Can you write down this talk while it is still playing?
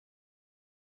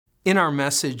In our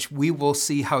message, we will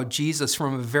see how Jesus,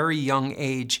 from a very young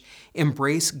age,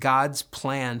 embraced God's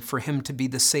plan for him to be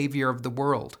the Savior of the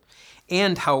world,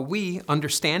 and how we,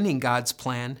 understanding God's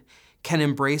plan, can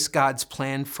embrace God's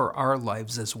plan for our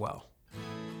lives as well.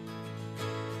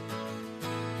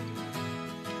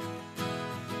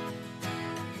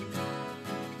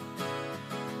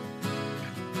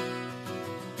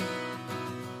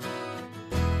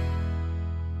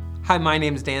 Hi, my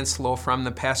name is Dan Slofer. I'm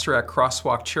the pastor at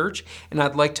Crosswalk Church, and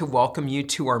I'd like to welcome you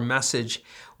to our message.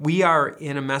 We are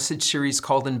in a message series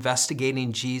called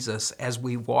Investigating Jesus as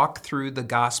we walk through the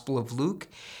Gospel of Luke.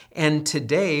 And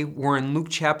today we're in Luke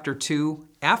chapter 2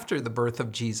 after the birth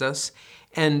of Jesus.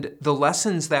 And the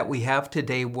lessons that we have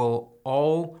today will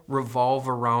all revolve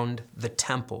around the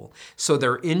temple. So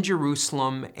they're in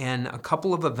Jerusalem and a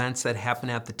couple of events that happen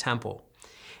at the temple.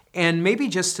 And maybe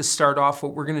just to start off,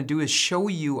 what we're going to do is show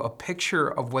you a picture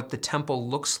of what the temple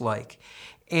looks like.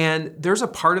 And there's a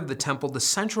part of the temple, the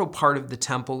central part of the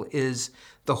temple is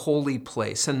the holy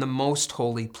place and the most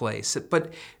holy place.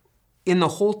 But in the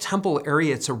whole temple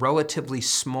area, it's a relatively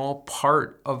small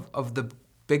part of the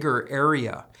bigger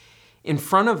area. In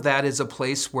front of that is a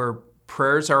place where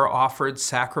prayers are offered,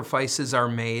 sacrifices are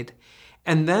made.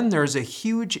 And then there's a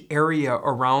huge area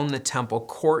around the temple,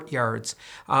 courtyards.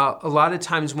 A lot of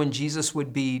times when Jesus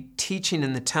would be teaching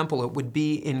in the temple, it would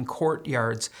be in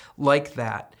courtyards like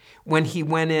that. When he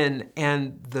went in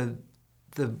and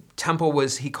the temple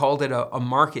was, he called it a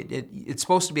market. It's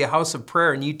supposed to be a house of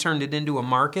prayer, and you turned it into a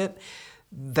market.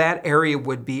 That area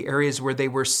would be areas where they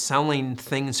were selling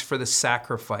things for the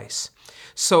sacrifice.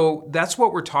 So that's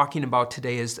what we're talking about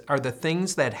today are the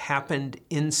things that happened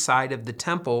inside of the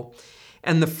temple.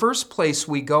 And the first place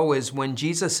we go is when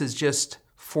Jesus is just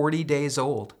 40 days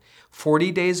old.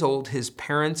 40 days old, his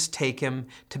parents take him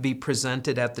to be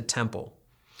presented at the temple.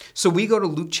 So we go to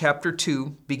Luke chapter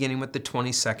 2, beginning with the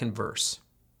 22nd verse.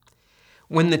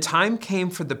 When the time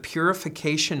came for the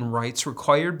purification rites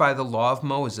required by the law of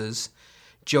Moses,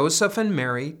 Joseph and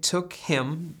Mary took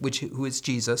him, who is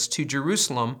Jesus, to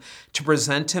Jerusalem to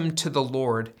present him to the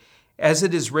Lord. As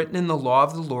it is written in the law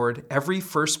of the Lord, every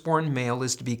firstborn male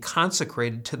is to be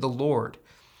consecrated to the Lord,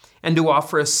 and to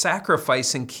offer a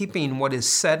sacrifice in keeping what is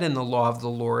said in the law of the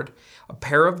Lord, a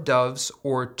pair of doves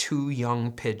or 2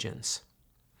 young pigeons.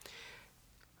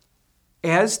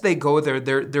 As they go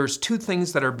there's 2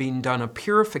 things that are being done, a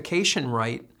purification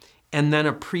rite and then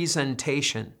a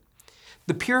presentation.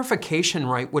 The purification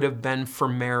rite would have been for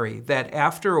Mary, that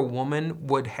after a woman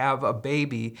would have a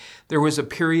baby, there was a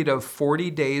period of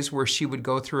 40 days where she would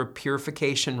go through a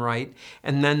purification rite,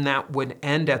 and then that would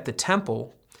end at the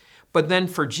temple. But then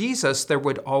for Jesus, there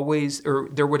would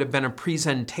have been a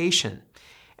presentation,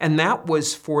 and that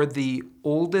was for the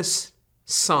oldest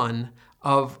son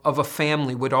of a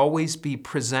family would always be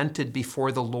presented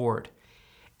before the Lord.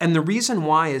 And the reason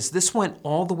why is this went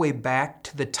all the way back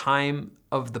to the time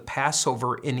of the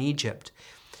Passover in Egypt.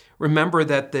 Remember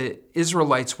that the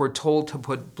Israelites were told to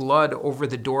put blood over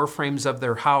the door frames of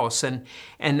their house, and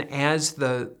as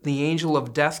the angel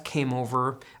of death came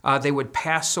over, they would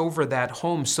pass over that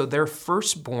home so their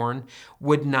firstborn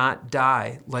would not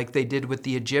die like they did with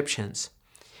the Egyptians.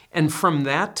 And from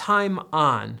that time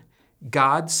on,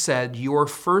 God said, "Your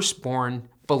firstborn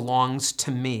belongs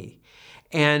to me."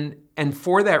 And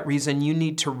for that reason, you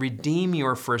need to redeem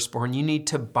your firstborn. You need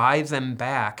to buy them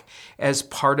back as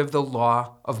part of the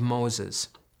law of Moses.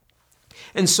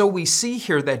 And so we see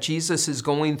here that Jesus is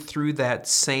going through that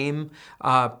same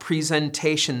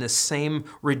presentation, the same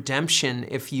redemption,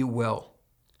 if you will.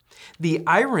 The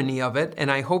irony of it,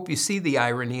 and I hope you see the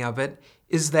irony of it,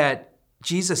 is that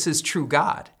Jesus is true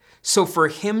God. So for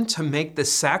him to make the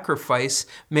sacrifice,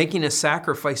 making a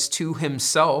sacrifice to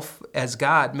himself as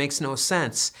God makes no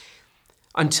sense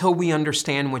until we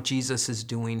understand what Jesus is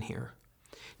doing here.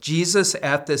 Jesus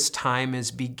at this time is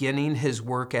beginning his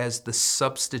work as the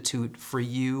substitute for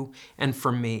you and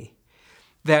for me.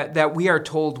 That we are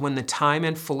told when the time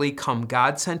had fully come,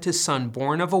 God sent his son,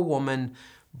 born of a woman,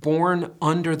 born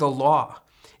under the law.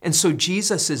 And so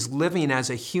Jesus is living as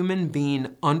a human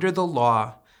being under the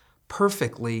law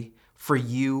perfectly for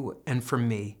you and for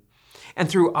me. And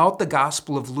throughout the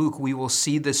Gospel of Luke, we will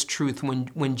see this truth.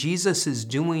 When Jesus is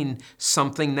doing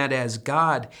something that as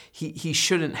God, he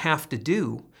shouldn't have to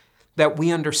do, that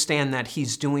we understand that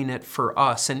he's doing it for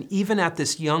us. And even at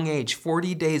this young age,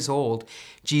 40 days old,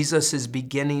 Jesus is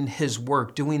beginning his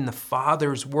work, doing the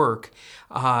Father's work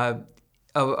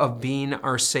of being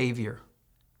our Savior.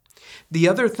 The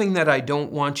other thing that I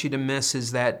don't want you to miss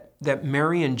is that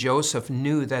Mary and Joseph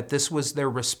knew that this was their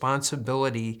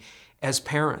responsibility as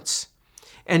parents.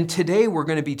 And today we're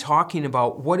going to be talking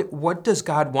about what does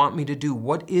God want me to do?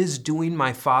 What is doing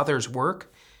my Father's work?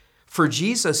 For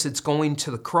Jesus, it's going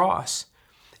to the cross.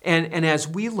 And as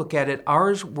we look at it,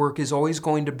 our work is always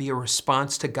going to be a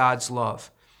response to God's love.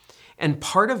 And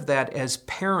part of that as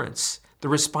parents, the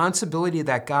responsibility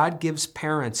that God gives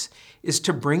parents is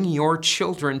to bring your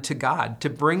children to God, to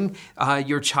bring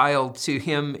your child to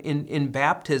Him in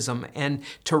baptism and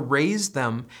to raise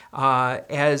them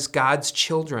as God's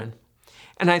children.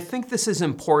 And I think this is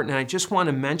important, and I just want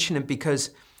to mention it because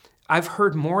I've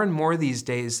heard more and more these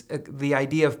days the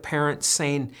idea of parents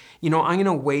saying, I'm going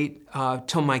to wait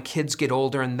till my kids get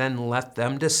older and then let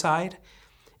them decide.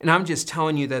 And I'm just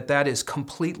telling you that is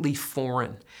completely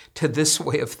foreign to this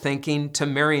way of thinking, to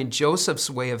Mary and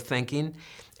Joseph's way of thinking,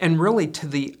 and really to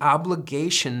the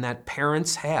obligation that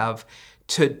parents have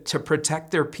to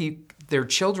protect their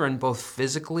children both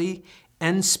physically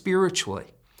and spiritually.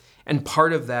 And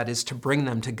part of that is to bring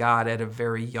them to God at a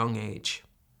very young age.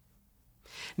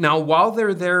 Now, while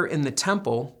they're there in the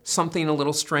temple, something a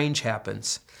little strange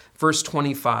happens. Verse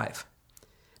 25.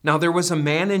 Now there was a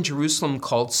man in Jerusalem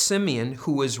called Simeon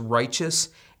who was righteous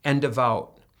and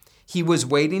devout. He was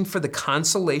waiting for the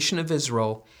consolation of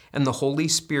Israel, and the Holy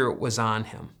Spirit was on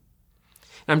him.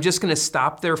 And I'm just going to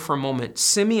stop there for a moment.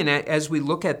 Simeon, as we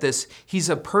look at this, he's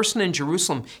a person in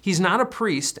Jerusalem. He's not a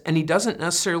priest, and he doesn't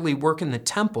necessarily work in the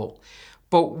temple.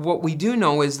 But what we do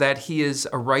know is that he is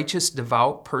a righteous,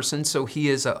 devout person, so he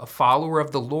is a follower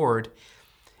of the Lord,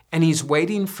 and he's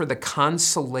waiting for the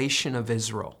consolation of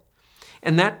Israel.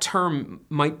 And that term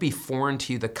might be foreign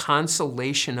to you, the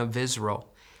consolation of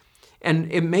Israel.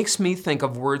 And it makes me think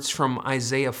of words from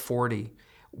Isaiah 40,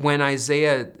 when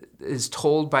Isaiah is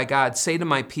told by God, say to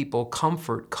my people,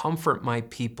 comfort my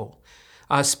people.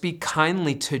 Speak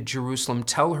kindly to Jerusalem.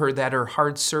 Tell her that her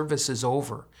hard service is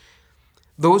over.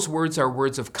 Those words are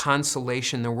words of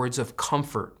consolation. They're words of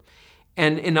comfort.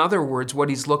 And in other words, what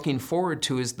he's looking forward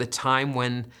to is the time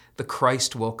when the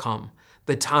Christ will come,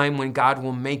 the time when God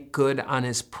will make good on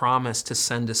his promise to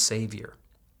send a Savior.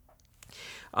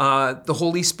 The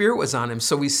Holy Spirit was on him,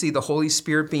 so we see the Holy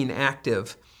Spirit being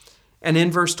active. And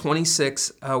in verse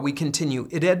 26, we continue,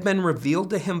 it had been revealed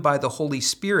to him by the Holy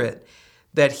Spirit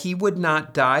that he would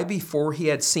not die before he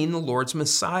had seen the Lord's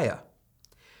Messiah.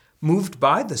 Moved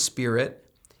by the Spirit,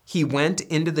 he went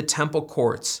into the temple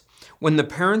courts. When the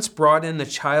parents brought in the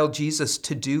child Jesus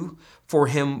to do for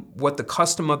him what the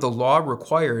custom of the law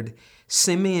required,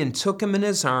 Simeon took him in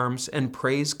his arms and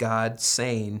praised God,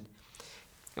 saying,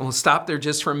 and we'll stop there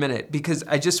just for a minute because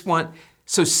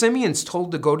so Simeon's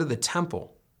told to go to the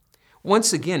temple.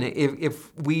 Once again,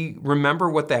 if we remember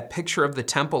what that picture of the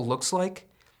temple looks like,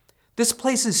 this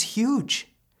place is huge.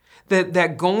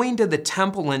 That going to the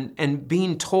temple and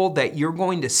being told that you're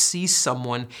going to see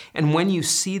someone, and when you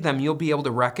see them, you'll be able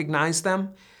to recognize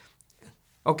them.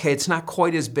 Okay, it's not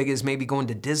quite as big as maybe going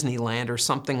to Disneyland or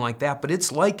something like that, but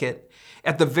it's like it.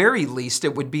 At the very least,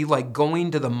 it would be like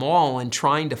going to the mall and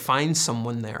trying to find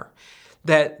someone there.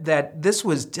 That this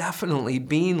was definitely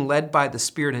being led by the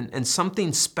Spirit and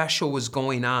something special was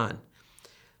going on.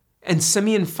 And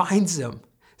Simeon finds him.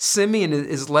 Simeon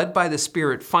is led by the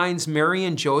Spirit, finds Mary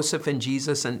and Joseph and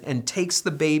Jesus and takes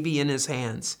the baby in his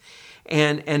hands.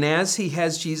 And as he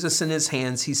has Jesus in his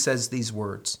hands, he says these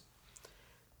words,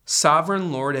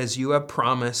 Sovereign Lord, as you have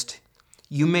promised,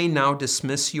 you may now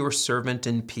dismiss your servant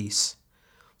in peace.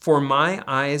 For my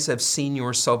eyes have seen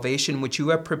your salvation, which you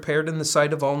have prepared in the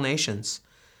sight of all nations,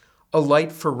 a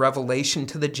light for revelation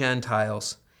to the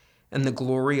Gentiles and the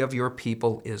glory of your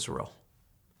people Israel.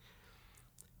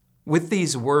 With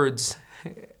these words,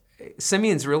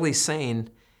 Simeon's really saying,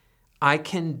 I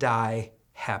can die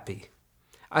happy.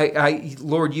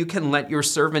 Lord, you can let your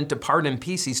servant depart in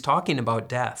peace. He's talking about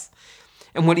death.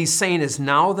 And what he's saying is,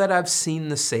 now that I've seen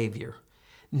the Savior,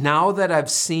 now that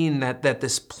I've seen that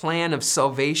this plan of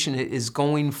salvation is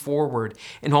going forward,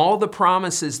 and all the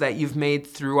promises that you've made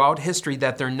throughout history,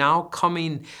 that they're now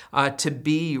coming to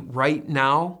be right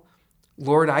now,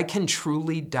 Lord, I can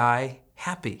truly die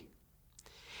happy.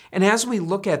 And as we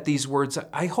look at these words,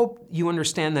 I hope you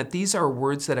understand that these are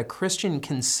words that a Christian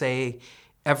can say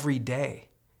every day.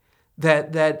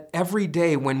 That every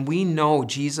day when we know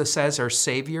Jesus as our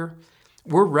Savior,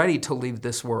 we're ready to leave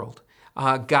this world.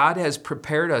 God has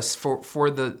prepared us for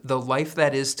the life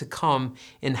that is to come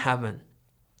in heaven.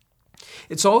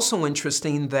 It's also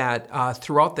interesting that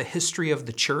throughout the history of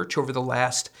the church over the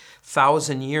last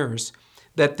 1,000 years,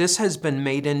 that this has been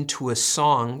made into a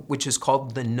song which is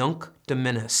called the Nunc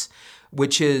Dimittis,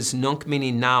 which is nunc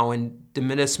meaning now, and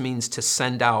dimittis means to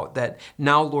send out, that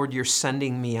now, Lord, you're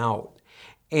sending me out.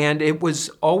 And it was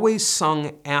always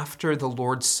sung after the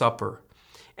Lord's Supper.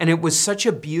 And it was such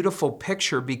a beautiful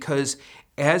picture because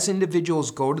as individuals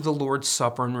go to the Lord's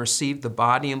Supper and receive the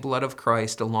body and blood of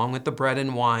Christ along with the bread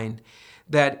and wine,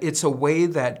 that it's a way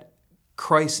that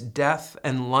Christ's death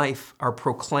and life are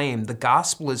proclaimed. The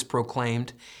gospel is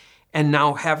proclaimed. And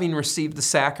now, having received the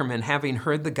sacrament, having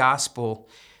heard the gospel,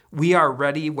 we are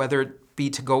ready, whether it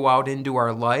be to go out into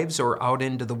our lives or out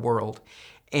into the world.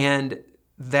 And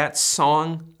that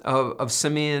song of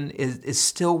Simeon is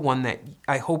still one that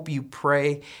I hope you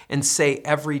pray and say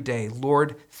every day,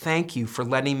 Lord, thank you for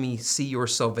letting me see your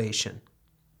salvation.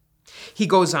 He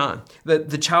goes on,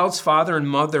 the child's father and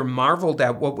mother marveled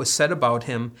at what was said about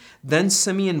him. Then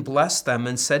Simeon blessed them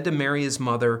and said to Mary his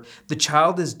mother, the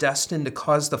child is destined to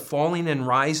cause the falling and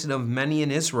rising of many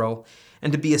in Israel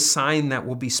and to be a sign that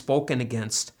will be spoken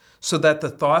against, so that the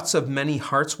thoughts of many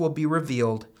hearts will be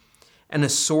revealed, and a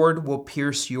sword will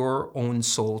pierce your own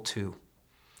soul too.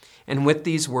 And with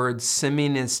these words,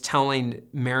 Simeon is telling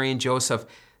Mary and Joseph,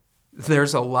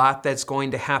 there's a lot that's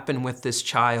going to happen with this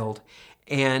child,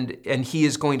 and he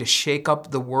is going to shake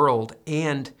up the world,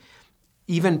 and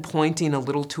even pointing a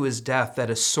little to his death, that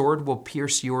a sword will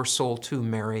pierce your soul too,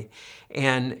 Mary.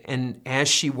 And as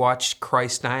she watched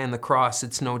Christ die on the cross,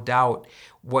 it's no doubt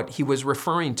what he was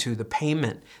referring to, the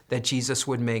payment that Jesus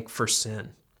would make for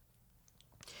sin.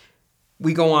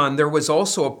 We go on, there was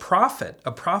also a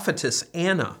prophetess,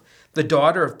 Anna, the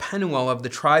daughter of Penuel of the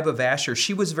tribe of Asher.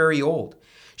 She was very old.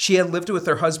 She had lived with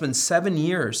her husband 7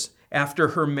 years after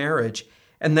her marriage,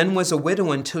 and then was a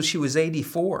widow until she was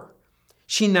 84.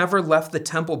 She never left the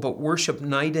temple but worshiped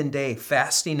night and day,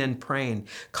 fasting and praying.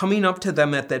 Coming up to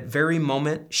them at that very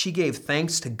moment, she gave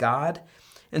thanks to God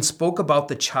and spoke about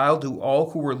the child to all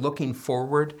who were looking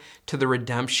forward to the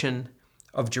redemption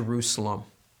of Jerusalem.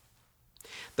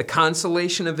 The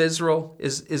consolation of Israel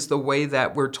is the way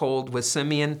that we're told with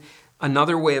Simeon.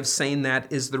 Another way of saying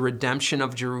that is the redemption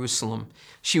of Jerusalem.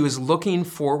 She was looking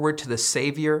forward to the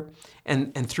Savior,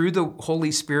 and through the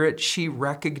Holy Spirit, she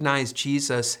recognized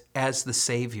Jesus as the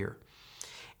Savior.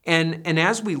 And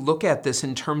as we look at this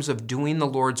in terms of doing the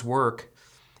Lord's work,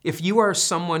 if you are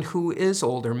someone who is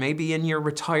older, maybe in your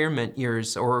retirement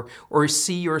years, or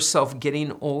see yourself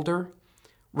getting older,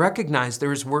 recognize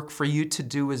there is work for you to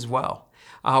do as well.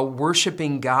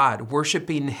 Worshiping God,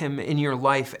 worshiping Him in your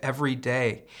life every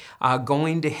day,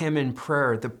 going to Him in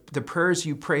prayer, the prayers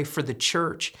you pray for the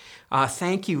church.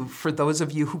 Thank you for those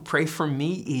of you who pray for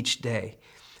me each day,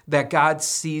 that God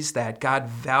sees that, God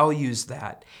values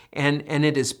that, and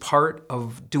it is part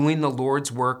of doing the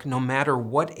Lord's work no matter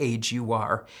what age you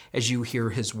are as you hear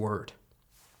His word.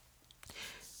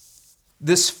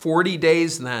 This 40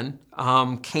 days then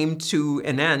came to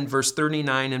an end, verse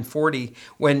 39 and 40,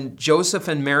 when Joseph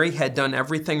and Mary had done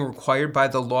everything required by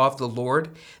the law of the Lord.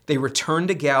 They returned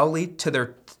to Galilee, to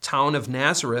their town of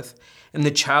Nazareth, and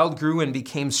the child grew and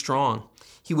became strong.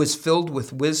 He was filled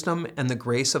with wisdom, and the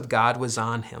grace of God was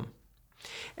on him.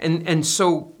 And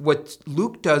so what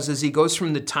Luke does is he goes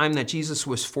from the time that Jesus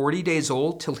was 40 days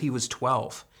old till he was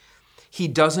 12. He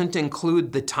doesn't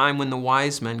include the time when the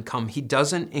wise men come. He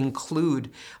doesn't include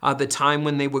the time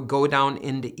when they would go down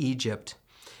into Egypt.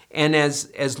 And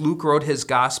as Luke wrote his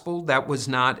gospel, that was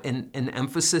not an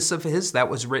emphasis of his. That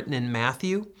was written in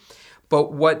Matthew.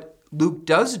 But what Luke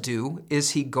does do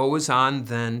is he goes on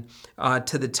then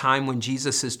to the time when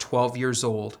Jesus is 12 years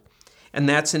old. And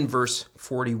that's in verse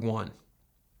 41.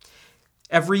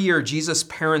 Every year, Jesus'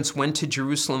 parents went to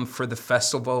Jerusalem for the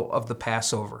festival of the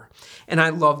Passover. And I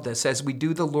love this. As we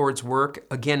do the Lord's work,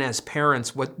 again, as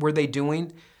parents, what were they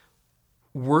doing?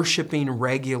 Worshiping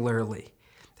regularly.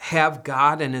 Have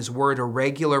God and His Word a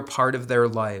regular part of their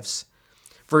lives.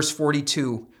 Verse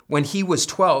 42, when he was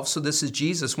 12, so this is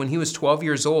Jesus, when he was 12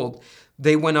 years old,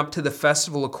 they went up to the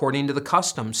festival according to the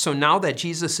custom. So now that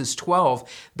Jesus is 12,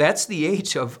 that's the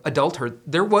age of adulthood.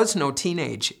 There was no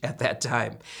teenage at that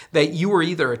time. That you were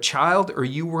either a child or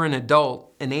you were an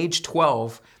adult, and age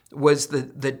 12 was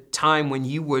the time when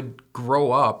you would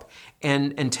grow up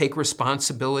and take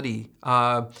responsibility,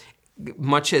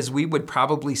 much as we would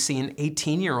probably see an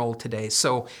 18-year-old today.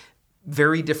 So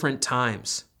very different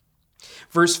times.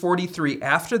 Verse 43,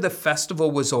 after the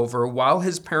festival was over, while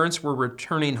his parents were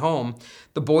returning home,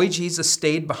 the boy Jesus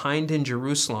stayed behind in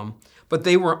Jerusalem, but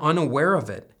they were unaware of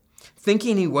it.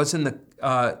 Thinking he was in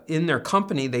their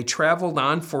company, they traveled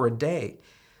on for a day.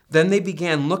 Then they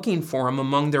began looking for him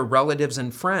among their relatives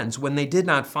and friends. When they did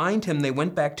not find him, they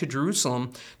went back to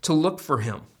Jerusalem to look for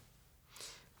him.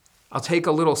 I'll take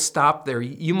a little stop there.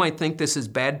 You might think this is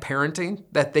bad parenting,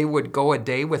 that they would go a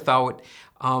day without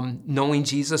knowing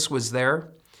Jesus was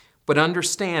there. But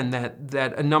understand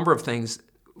that a number of things.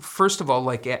 First of all,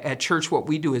 like at church, what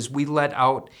we do is we let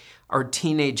out our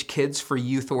teenage kids for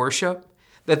youth worship,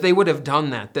 that they would have done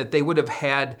that they would have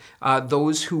had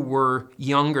those who were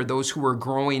younger, those who were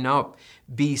growing up,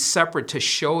 be separate to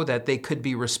show that they could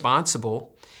be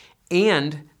responsible.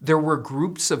 And there were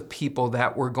groups of people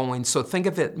that were going. So think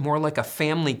of it more like a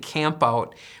family camp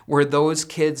out where those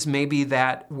kids maybe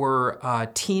that were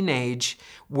teenage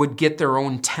would get their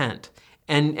own tent.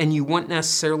 And you wouldn't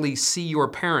necessarily see your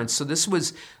parents. So this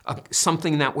was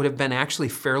something that would have been actually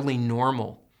fairly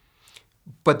normal.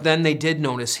 But then they did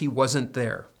notice he wasn't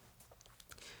there.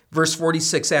 Verse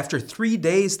 46, after 3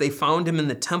 days they found him in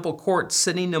the temple court,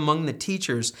 sitting among the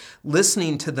teachers,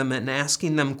 listening to them and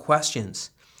asking them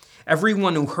questions.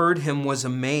 Everyone who heard him was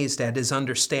amazed at his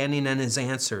understanding and his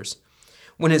answers.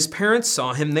 When his parents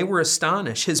saw him, they were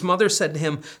astonished. His mother said to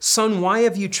him, "Son, why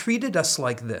have you treated us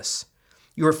like this?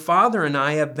 Your father and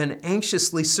I have been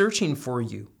anxiously searching for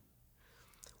you."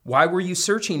 "Why were you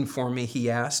searching for me?" he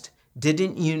asked.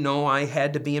 "Didn't you know I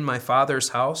had to be in my father's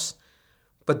house?"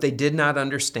 But they did not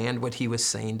understand what he was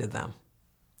saying to them.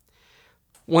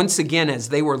 Once again, as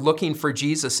they were looking for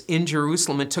Jesus in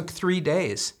Jerusalem, it took 3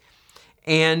 days.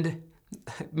 And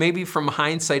maybe from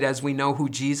hindsight, as we know who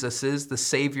Jesus is, the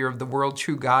Savior of the world,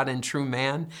 true God and true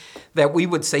man, that we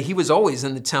would say he was always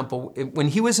in the temple. When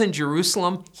he was in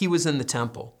Jerusalem, he was in the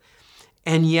temple.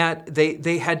 And yet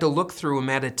they had to look through him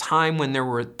at a time when there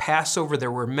were Passover, there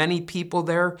were many people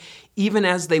there. Even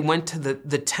as they went to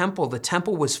the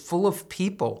temple was full of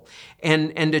people.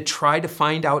 And to try to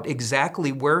find out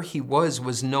exactly where he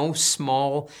was no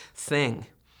small thing.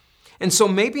 And so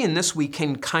maybe in this we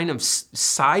can kind of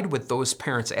side with those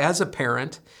parents as a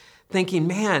parent, thinking,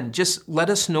 man, just let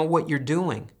us know what you're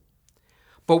doing.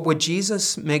 But what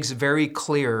Jesus makes very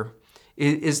clear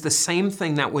is the same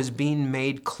thing that was being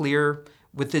made clear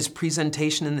with his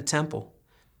presentation in the temple.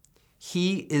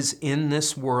 He is in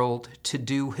this world to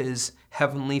do his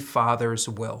heavenly Father's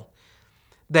will.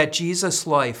 That Jesus'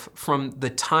 life, from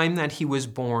the time that he was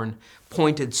born,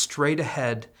 pointed straight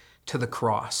ahead to the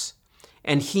cross.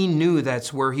 And he knew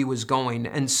that's where he was going.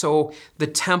 And so the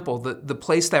temple, the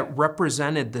place that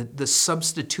represented the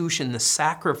substitution, the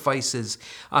sacrifices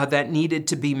that needed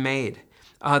to be made,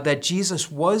 that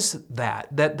Jesus was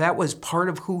that was part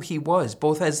of who he was,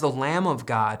 both as the Lamb of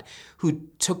God who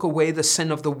took away the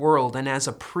sin of the world and as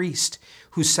a priest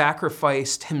who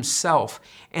sacrificed himself,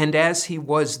 and as he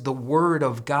was the Word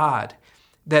of God,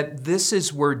 that this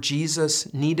is where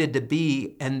Jesus needed to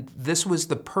be, and this was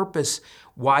the purpose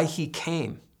why he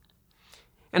came.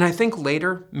 And I think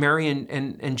later, Mary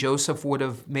and Joseph would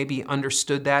have maybe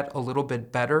understood that a little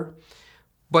bit better.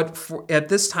 But at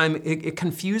this time, it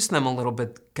confused them a little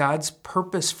bit, God's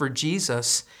purpose for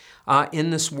Jesus in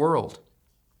this world.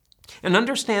 And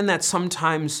understand that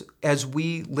sometimes as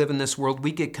we live in this world,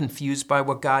 we get confused by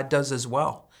what God does as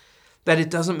well. That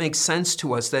it doesn't make sense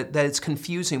to us, that it's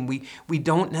confusing. We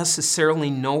don't necessarily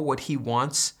know what he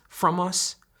wants from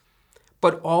us.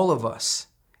 But all of us,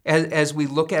 as we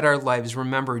look at our lives,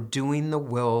 remember doing the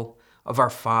will of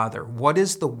our Father. What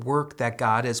is the work that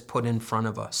God has put in front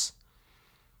of us?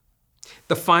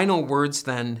 The final words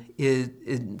then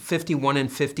in 51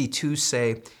 and 52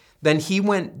 say, "Then he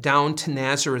went down to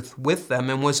Nazareth with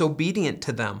them and was obedient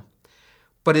to them.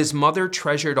 But his mother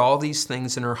treasured all these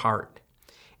things in her heart.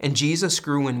 And Jesus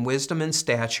grew in wisdom and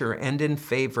stature and in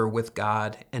favor with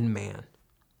God and man."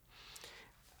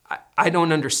 I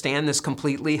don't understand this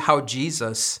completely, how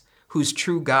Jesus, who's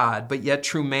true God, but yet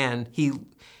true man,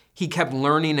 he kept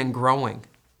learning and growing.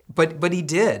 But he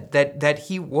did, that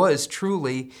he was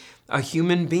truly a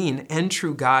human being and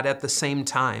true God at the same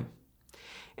time.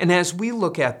 And as we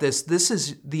look at this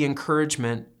is the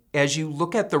encouragement as you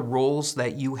look at the roles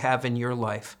that you have in your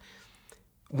life.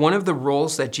 One of the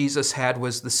roles that Jesus had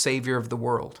was the Savior of the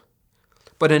world.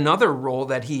 But another role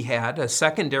that he had, a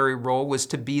secondary role, was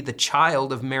to be the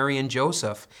child of Mary and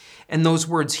Joseph. And those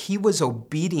words, he was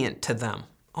obedient to them.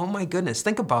 Oh my goodness,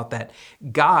 think about that.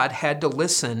 God had to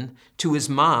listen to his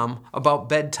mom about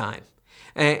bedtime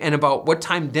and about what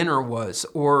time dinner was,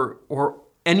 or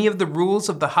any of the rules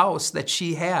of the house that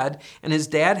she had and his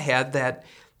dad had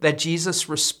that Jesus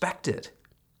respected.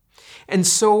 And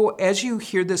so as you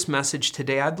hear this message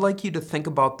today, I'd like you to think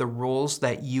about the roles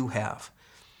that you have.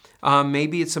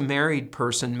 Maybe it's a married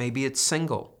person, maybe it's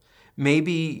single.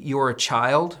 Maybe you're a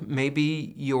child,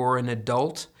 maybe you're an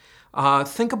adult.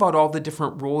 Think about all the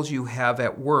different roles you have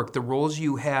at work, the roles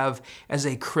you have as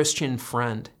a Christian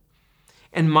friend.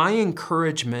 And my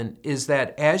encouragement is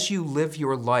that as you live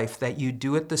your life, that you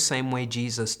do it the same way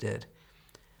Jesus did,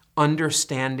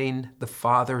 understanding the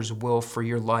Father's will for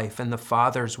your life and the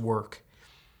Father's work.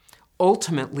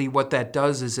 Ultimately, what that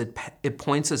does is it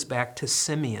points us back to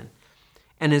Simeon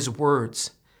and his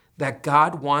words, that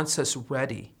God wants us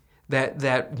ready,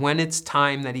 that when it's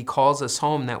time that he calls us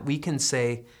home, that we can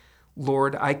say,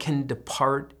 Lord, I can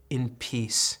depart in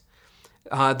peace.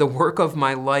 The work of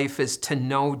my life is to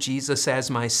know Jesus as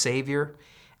my Savior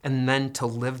and then to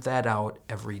live that out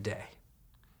every day.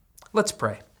 Let's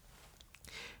pray.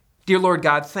 Dear Lord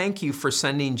God, thank you for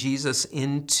sending Jesus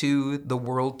into the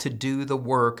world to do the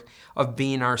work of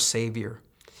being our Savior.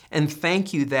 And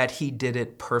thank you that he did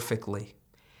it perfectly.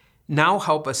 Now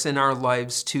help us in our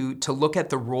lives to look at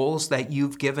the roles that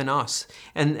you've given us.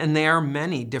 And there are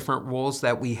many different roles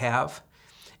that we have.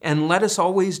 And let us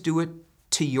always do it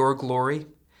to your glory.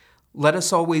 Let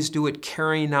us always do it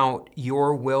carrying out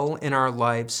your will in our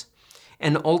lives.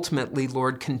 And ultimately,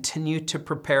 Lord, continue to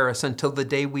prepare us until the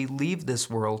day we leave this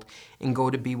world and go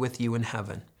to be with you in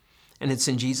heaven. And it's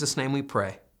in Jesus' name we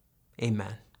pray.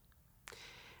 Amen.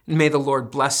 And may the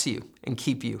Lord bless you and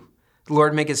keep you. The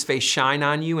Lord make his face shine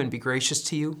on you and be gracious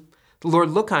to you. The Lord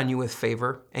look on you with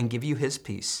favor and give you his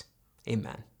peace.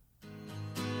 Amen.